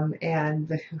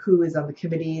 And who is on the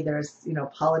committee. There's,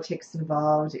 politics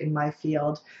involved in my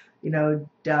field.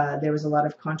 There was a lot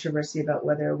of controversy about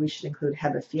whether we should include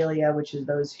hebephilia, which is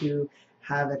those who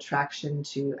have attraction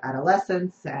to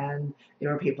adolescents, and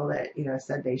there were people that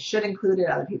said they should include it,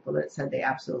 other people that said they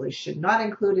absolutely should not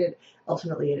include it.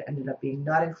 Ultimately, it ended up being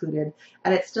not included,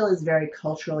 and it still is very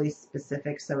culturally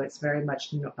specific, so it's very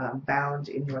much bound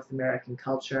in North American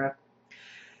culture.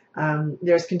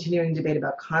 There's continuing debate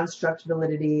about construct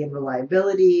validity and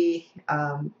reliability,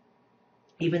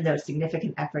 even though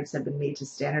significant efforts have been made to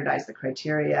standardize the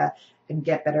criteria and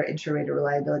get better inter-rater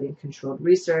reliability and controlled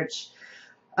research.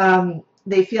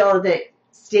 They feel that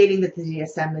stating that the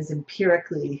DSM is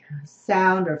empirically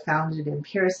sound or founded in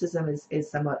empiricism is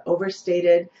somewhat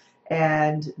overstated,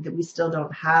 and that we still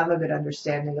don't have a good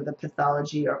understanding of the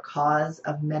pathology or cause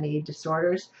of many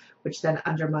disorders, which then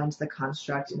undermines the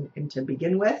construct to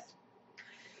begin with.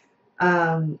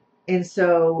 And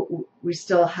so we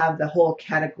still have the whole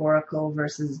categorical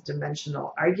versus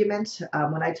dimensional argument.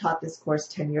 When I taught this course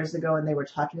 10 years ago and they were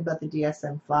talking about the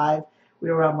DSM-5, we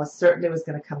were almost certain it was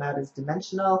going to come out as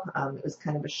dimensional. It was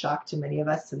kind of a shock to many of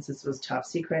us since this was top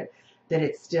secret that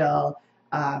it still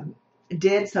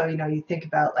did. So, you think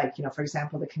about for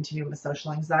example, the continuum of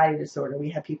social anxiety disorder. We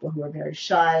have people who are very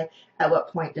shy. At what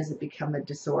point does it become a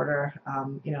disorder?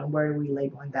 Where are we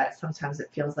labeling that? Sometimes it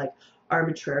feels like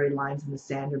arbitrary lines in the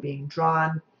sand are being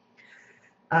drawn.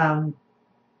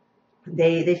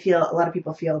 They feel, a lot of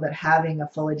people feel that having a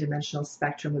fully dimensional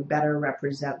spectrum would better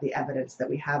represent the evidence that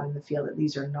we have in the field, that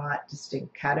these are not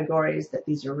distinct categories, that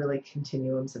these are really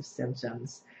continuums of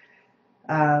symptoms.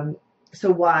 So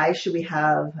why should we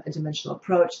have a dimensional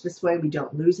approach? This way we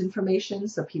don't lose information.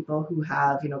 So people who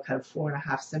have, kind of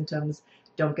 4.5 symptoms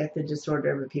don't get the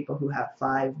disorder, but people who have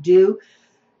 5 do.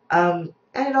 And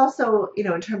it also,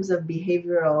 in terms of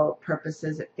behavioral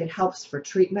purposes, it helps for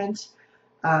treatment.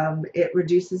 It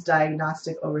reduces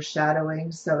diagnostic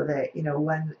overshadowing so that,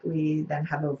 when we then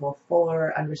have a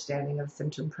fuller understanding of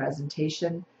symptom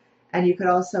presentation. And you could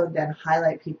also then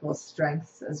highlight people's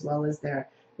strengths as well as their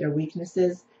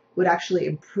weaknesses. Would actually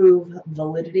improve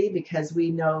validity, because we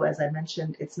know, as I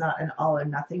mentioned, it's not an all or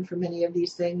nothing for many of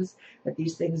these things, that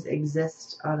these things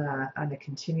exist on a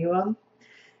continuum.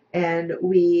 And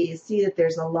we see that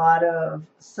there's a lot of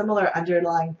similar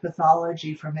underlying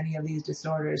pathology for many of these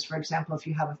disorders. For example, if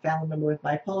you have a family member with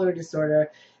bipolar disorder,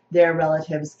 their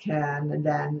relatives can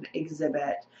then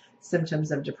exhibit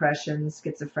symptoms of depression,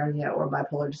 schizophrenia, or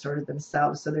bipolar disorder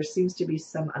themselves. So there seems to be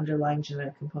some underlying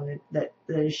genetic component that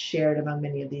is shared among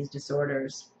many of these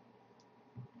disorders.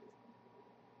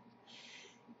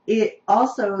 It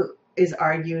also is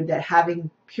argued that having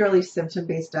purely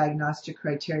symptom-based diagnostic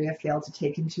criteria fail to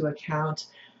take into account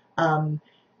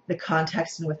the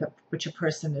context in which a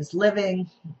person is living,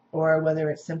 or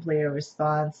whether it's simply a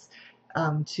response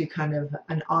to kind of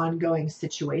an ongoing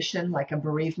situation like a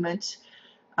bereavement,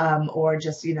 or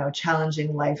just,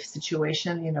 challenging life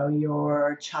situation.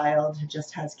 Your child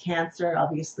just has cancer.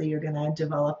 Obviously, you're going to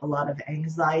develop a lot of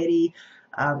anxiety.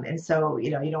 And so, you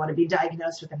don't want to be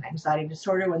diagnosed with an anxiety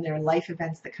disorder when there are life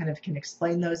events that kind of can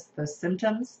explain those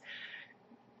symptoms.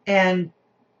 And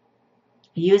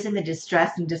using the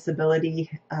distress and disability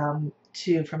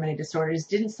for many disorders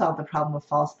didn't solve the problem of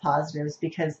false positives,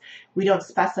 because we don't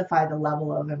specify the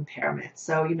level of impairment.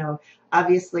 So,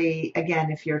 obviously,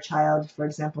 again, if your child, for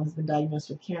example, has been diagnosed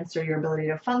with cancer, your ability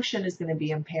to function is going to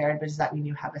be impaired, but does that mean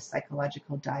you have a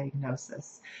psychological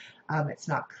diagnosis? It's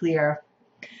not clear.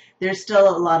 There's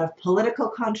still a lot of political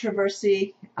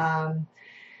controversy.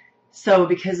 So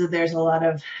because there's a lot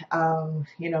of,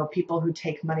 people who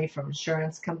take money from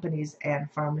insurance companies and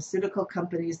pharmaceutical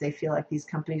companies, they feel like these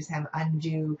companies have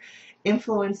undue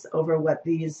influence over what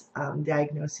these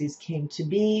diagnoses came to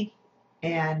be.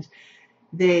 And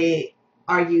they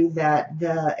argue that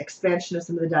the expansion of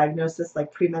some of the diagnoses,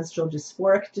 like premenstrual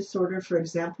dysphoric disorder, for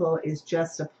example, is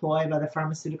just a ploy by the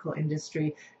pharmaceutical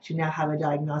industry to now have a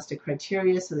diagnostic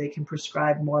criteria so they can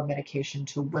prescribe more medication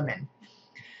to women.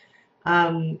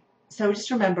 So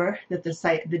just remember that the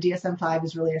DSM-5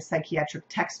 is really a psychiatric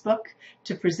textbook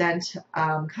to present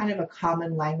kind of a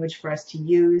common language for us to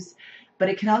use, but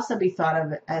it can also be thought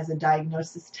of as a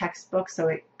diagnosis textbook, so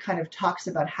it kind of talks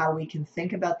about how we can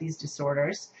think about these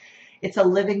disorders. It's a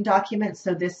living document,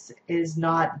 so this is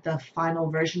not the final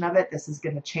version of it. This is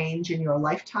going to change in your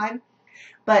lifetime,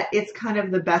 but it's kind of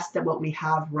the best at what we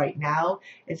have right now.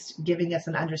 It's giving us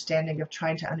an understanding of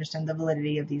trying to understand the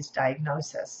validity of these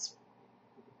diagnoses.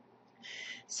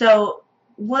 So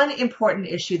one important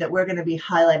issue that we're going to be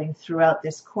highlighting throughout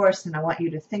this course, and I want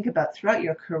you to think about throughout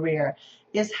your career,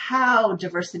 is how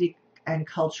diversity and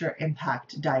culture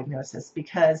impact diagnosis,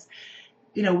 because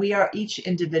we are each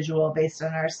individual based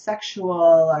on our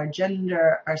our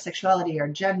gender, our sexuality, our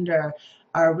gender,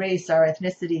 our race, our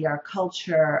ethnicity, our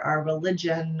culture, our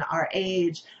religion, our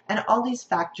age, and all these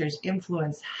factors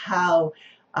influence how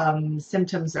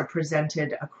symptoms are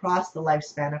presented across the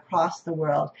lifespan, across the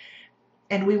world.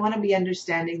 And we want to be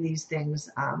understanding these things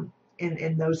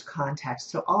in those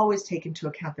contexts. So always take into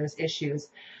account those issues.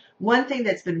 One thing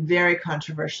that's been very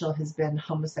controversial has been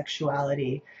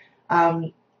homosexuality.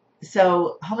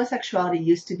 So homosexuality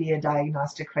used to be a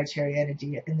diagnostic criteria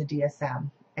in the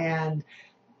DSM, and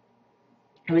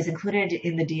it was included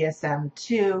in the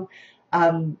DSM-2.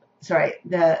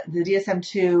 The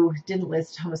DSM-2 didn't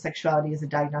list homosexuality as a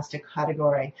diagnostic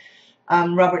category.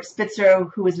 Robert Spitzer,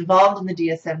 who was involved in the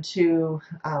DSM-2,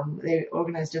 they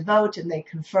organized a vote and they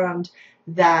confirmed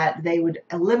that they would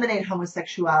eliminate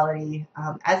homosexuality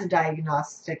as a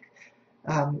diagnostic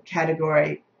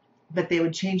category, but they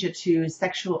would change it to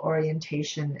sexual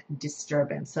orientation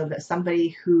disturbance, so that somebody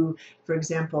who, for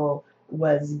example,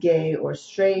 was gay or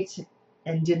straight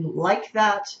and didn't like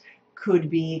that could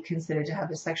be considered to have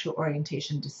a sexual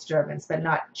orientation disturbance, but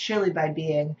not surely by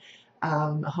being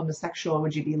homosexual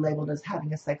would you be labeled as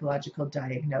having a psychological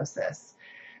diagnosis.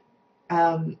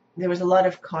 There was a lot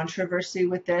of controversy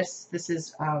with this. This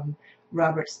is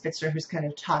Robert Spitzer who's kind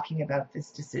of talking about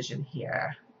this decision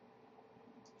here.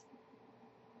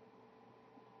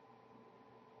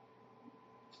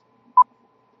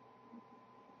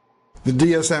 The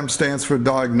DSM stands for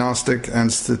Diagnostic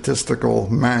and Statistical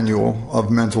Manual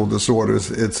of Mental Disorders.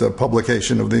 It's a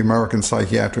publication of the American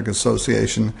Psychiatric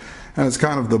Association, and it's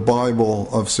kind of the Bible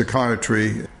of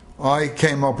psychiatry. I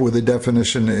came up with a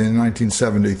definition in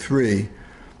 1973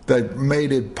 that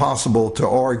made it possible to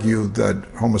argue that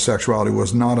homosexuality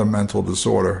was not a mental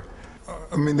disorder.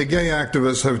 I mean, the gay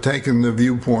activists have taken the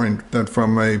viewpoint that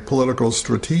from a political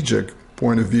strategic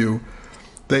point of view,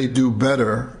 they do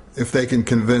better if they can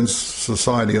convince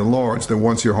society at large that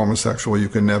once you're homosexual, you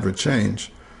can never change.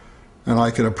 And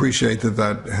I can appreciate that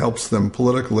that helps them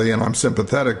politically, and I'm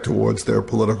sympathetic towards their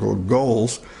political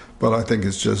goals, but I think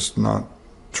it's just not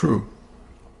true.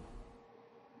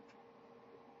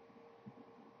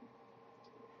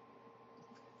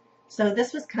 So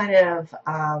this was kind of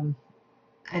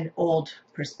an old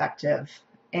perspective,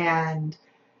 and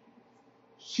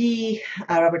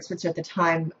Robert Spitzer at the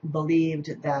time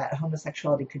believed that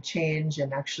homosexuality could change,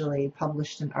 and actually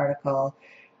published an article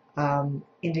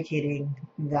indicating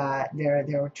that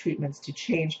there were treatments to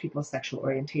change people's sexual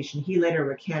orientation. He later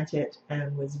recanted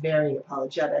and was very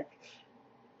apologetic,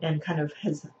 and kind of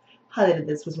has highlighted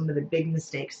this was one of the big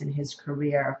mistakes in his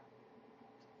career.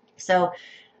 So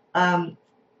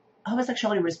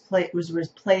homosexuality was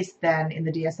replaced then in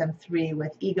the DSM-3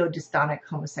 with ego-dystonic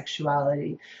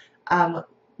homosexuality,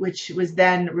 which was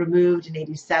then removed in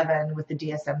 '87 with the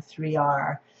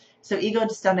DSM-3R. So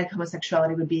ego-dystonic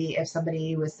homosexuality would be if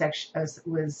somebody was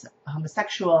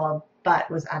homosexual but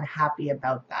was unhappy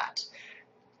about that.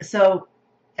 So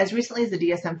as recently as the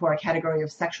DSM-4, a category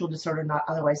of sexual disorder not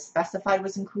otherwise specified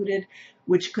was included,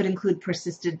 which could include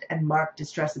persistent and marked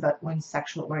distress about one's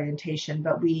sexual orientation,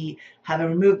 but we have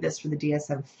removed this for the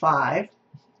DSM-5,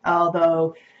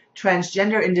 although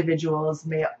transgender individuals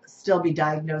may still be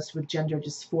diagnosed with gender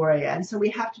dysphoria. And so we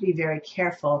have to be very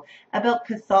careful about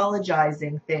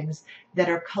pathologizing things that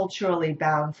are culturally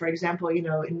bound. For example,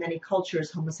 in many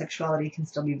cultures, homosexuality can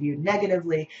still be viewed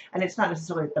negatively, and it's not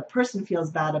necessarily that the person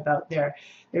feels bad about their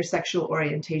sexual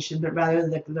orientation, but rather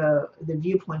the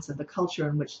viewpoints of the culture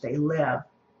in which they live.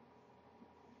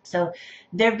 So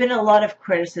there have been a lot of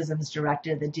criticisms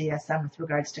directed at the DSM with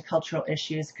regards to cultural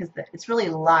issues because it's really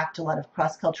lacked a lot of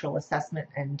cross-cultural assessment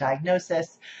and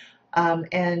diagnosis.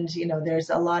 And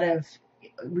there's a lot of,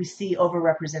 we see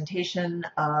overrepresentation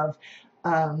of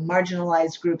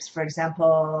marginalized groups, for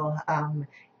example,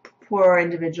 poor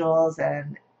individuals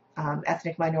and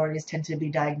ethnic minorities tend to be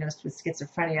diagnosed with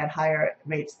schizophrenia at higher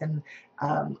rates than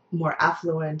more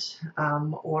affluent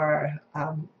or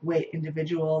white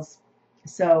individuals.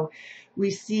 So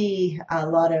we see a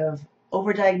lot of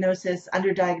overdiagnosis,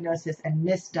 underdiagnosis, and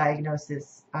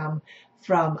misdiagnosis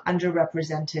from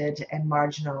underrepresented and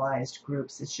marginalized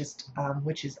groups. It's just,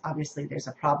 which is obviously there's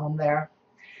a problem there.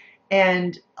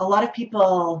 And a lot of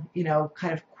people,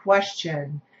 kind of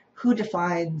question who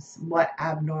defines what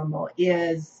abnormal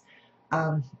is,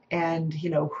 and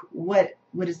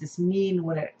what does this mean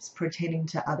when it's pertaining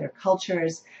to other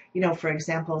cultures? For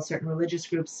example, certain religious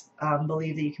groups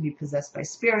believe that you can be possessed by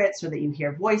spirits, or that you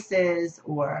hear voices,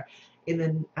 or in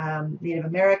the Native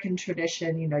American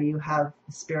tradition, you have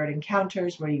spirit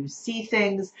encounters where you see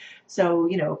things. So,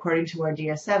 according to our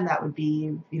DSM, that would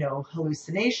be,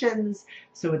 hallucinations.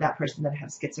 So would that person then have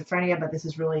schizophrenia? But this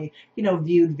is really,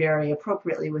 viewed very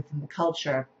appropriately within the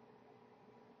culture.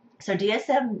 So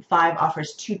DSM-5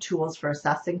 offers two tools for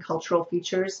assessing cultural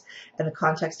features in the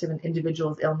context of an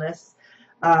individual's illness.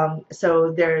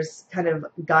 So there's kind of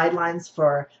guidelines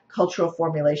for cultural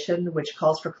formulation, which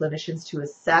calls for clinicians to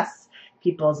assess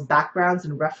people's backgrounds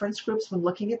and reference groups when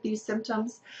looking at these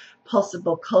symptoms,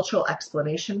 possible cultural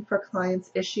explanation for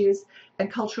clients' issues,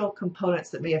 and cultural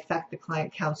components that may affect the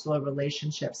client-counselor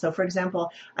relationship. So for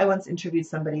example, I once interviewed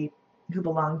somebody who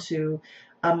belonged to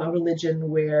a religion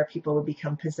where people would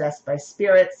become possessed by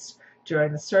spirits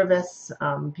during the service.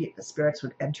 Spirits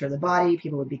would enter the body,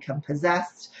 people would become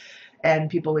possessed, and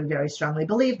people would very strongly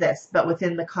believe this. But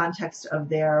within the context of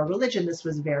their religion, this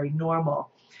was very normal.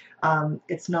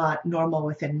 It's not normal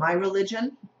within my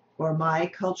religion or my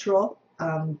cultural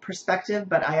perspective,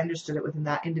 but I understood it within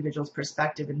that individual's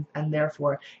perspective, and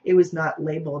therefore it was not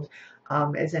labeled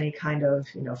as any kind of,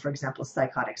 for example,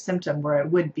 psychotic symptom, where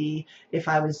it would be if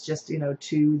I was just,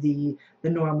 to the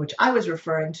norm which I was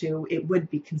referring to, it would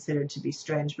be considered to be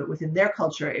strange, but within their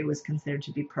culture, it was considered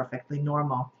to be perfectly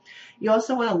normal. You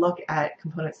also want to look at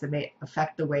components that may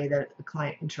affect the way that the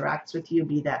client interacts with you,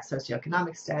 be that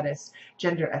socioeconomic status,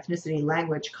 gender, ethnicity,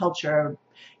 language, culture,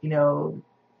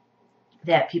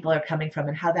 that people are coming from,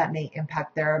 and how that may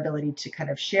impact their ability to kind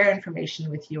of share information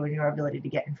with you and your ability to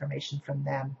get information from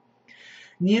them.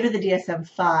 New to the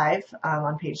DSM-5,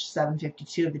 on page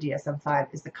 752 of the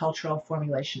DSM-5, is the cultural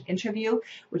formulation interview,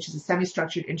 which is a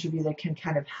semi-structured interview that can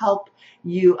kind of help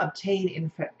you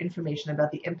obtain information about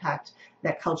the impact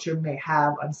that culture may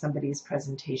have on somebody's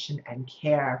presentation and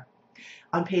care.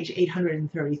 On page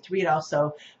 833, it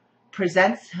also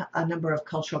presents a number of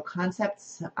cultural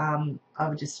concepts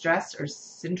of distress or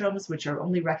syndromes which are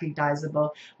only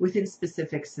recognizable within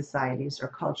specific societies or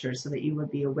cultures, so that you would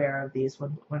be aware of these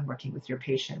when working with your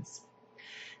patients.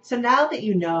 So now that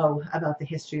you know about the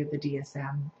history of the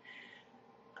DSM,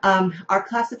 our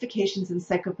classifications in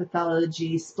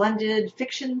psychopathology: splendid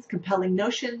fictions, compelling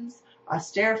notions,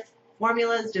 austere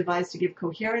formulas devised to give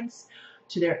coherence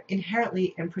to their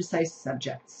inherently imprecise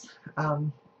subjects.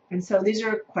 And so these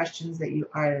are questions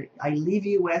that I leave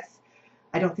you with.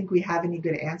 I don't think we have any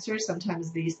good answers.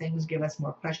 Sometimes these things give us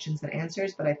more questions than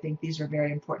answers, but I think these are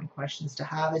very important questions to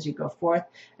have as you go forth.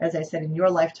 As I said, in your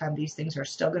lifetime, these things are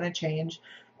still going to change,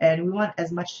 and we want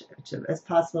as much as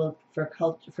possible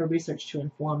for research to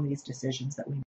inform these decisions that we make.